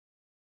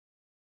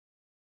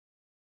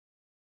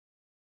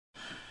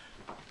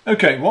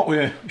Okay, what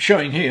we're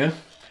showing here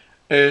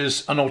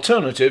is an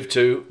alternative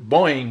to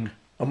buying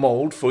a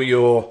mould for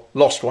your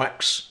lost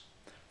wax,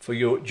 for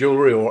your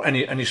jewellery or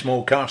any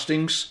small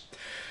castings.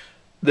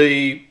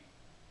 The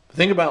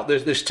thing about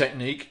this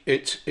technique,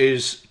 it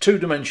is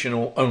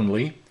two-dimensional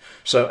only,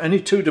 so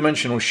any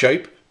two-dimensional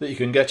shape that you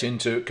can get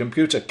into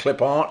computer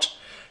clip art,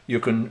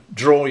 you can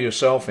draw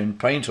yourself in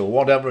paint or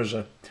whatever as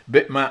a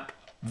bitmap,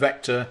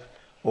 vector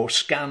or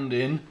scanned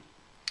in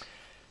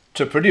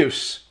to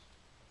produce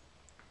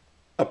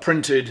a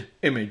printed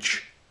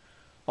image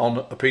on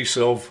a piece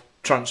of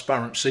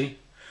transparency,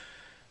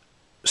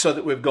 so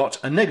that we've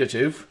got a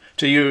negative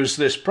to use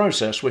this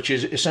process, which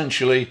is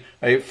essentially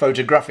a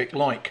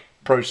photographic-like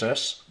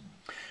process.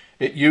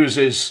 It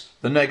uses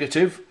the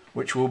negative,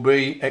 which will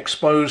be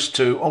exposed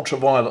to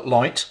ultraviolet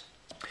light,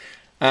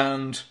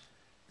 and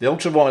the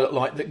ultraviolet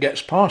light that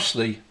gets past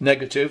the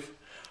negative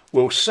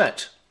will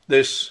set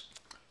this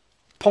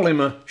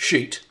polymer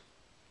sheet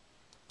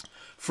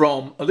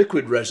from a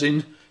liquid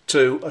resin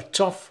to a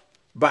tough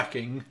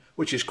backing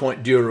which is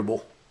quite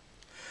durable.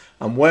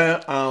 And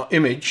where our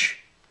image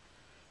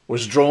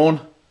was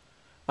drawn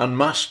and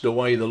masked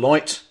away the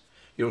light,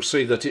 you'll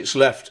see that it's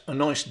left a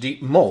nice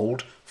deep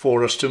mould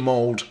for us to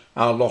mould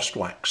our lost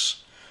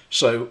wax.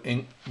 So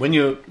when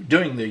you're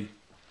doing the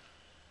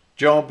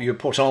job, you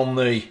put on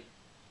the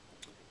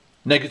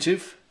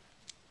negative,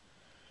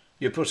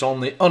 you put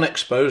on the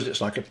unexposed, it's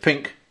like a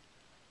pink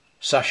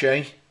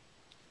sachet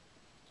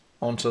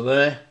onto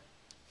there,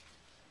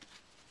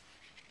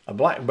 a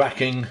black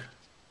backing,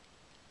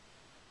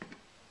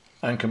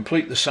 and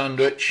complete the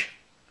sandwich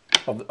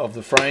of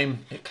the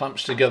frame. It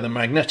clamps together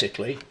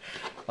magnetically,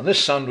 and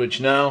this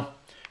sandwich now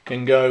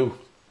can go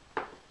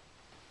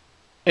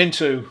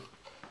into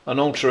an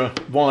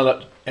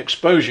ultraviolet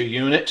exposure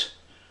unit.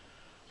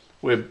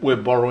 We're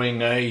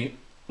borrowing a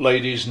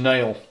lady's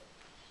nail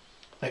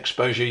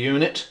exposure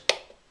unit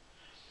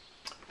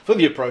for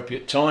the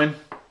appropriate time,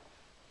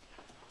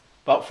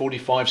 about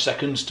 45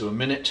 seconds to a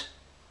minute.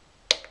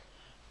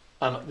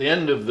 And at the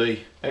end of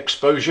the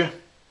exposure,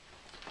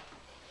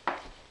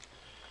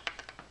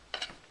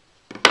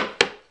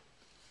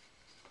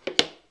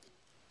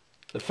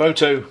 the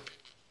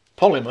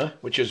photopolymer,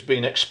 which has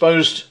been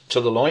exposed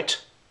to the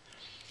light,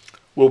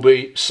 will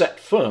be set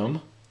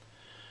firm,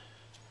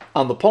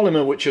 and the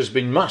polymer which has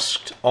been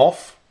masked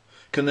off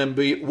can then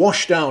be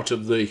washed out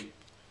of the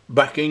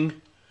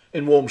backing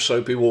in warm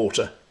soapy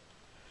water,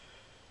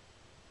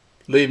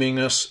 leaving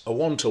us a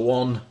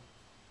one-to-one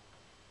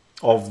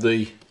of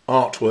the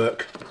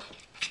artwork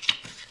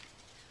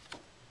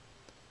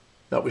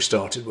that we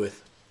started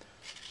with.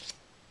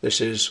 This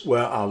is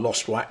where our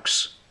lost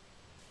wax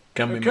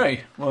can be made.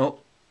 Okay, well,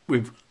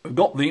 we've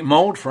got the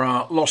mould for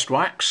our lost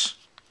wax.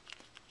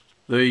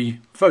 The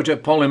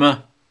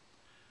photopolymer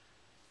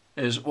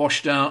is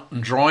washed out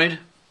and dried,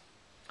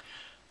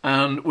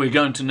 and we're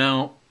going to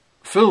now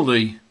fill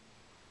the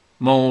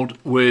mould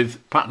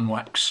with pattern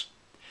wax.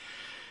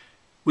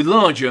 With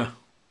larger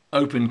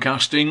open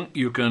casting,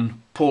 you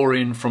can pour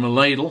in from a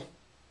ladle.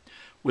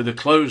 With a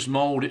closed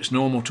mould, it's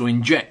normal to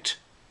inject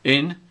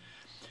in.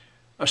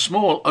 A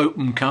small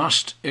open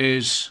cast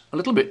is a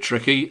little bit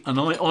tricky, and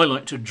I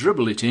like to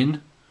dribble it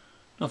in,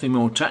 nothing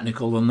more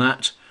technical than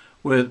that,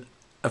 with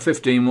a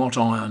 15-watt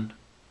iron.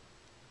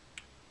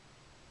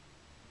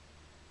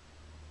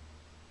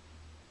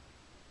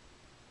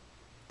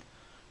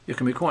 You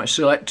can be quite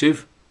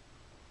selective,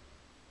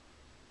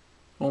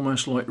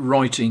 almost like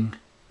writing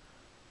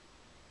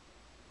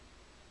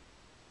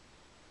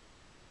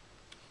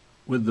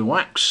with the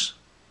wax.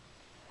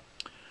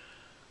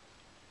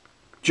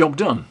 Job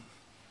done.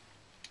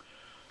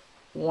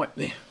 Wipe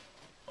the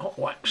hot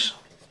wax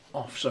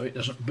off so it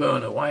doesn't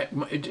burn away.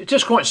 It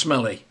is quite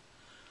smelly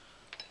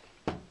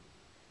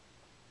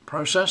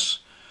process,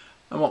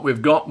 and what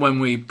we've got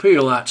when we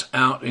peel that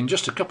out in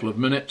just a couple of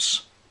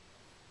minutes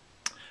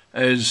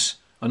is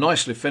a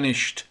nicely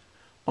finished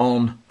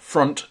on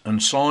front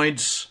and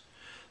sides.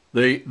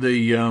 The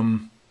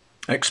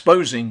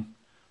exposing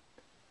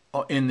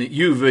in the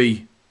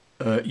UV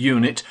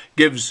unit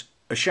gives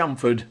a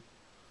chamfered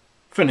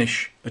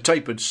finish, a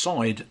tapered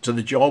side to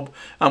the job,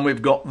 and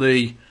we've got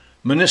the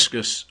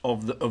meniscus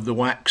of the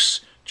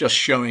wax just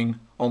showing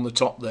on the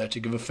top there to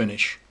give a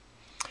finish.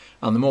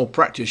 And the more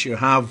practice you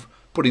have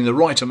putting the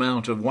right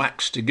amount of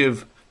wax to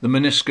give the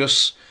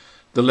meniscus,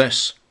 the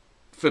less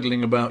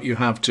fiddling about you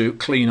have to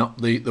clean up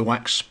the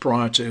wax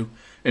prior to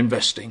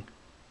investing.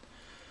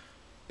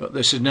 But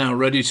this is now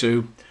ready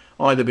to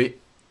either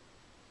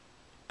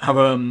have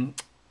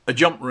a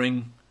jump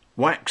ring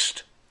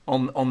waxed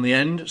on the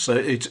end, so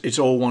it's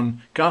all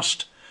one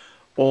cast,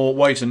 or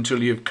wait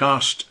until you've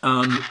cast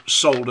and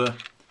solder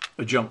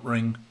a jump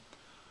ring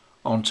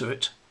onto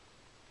it.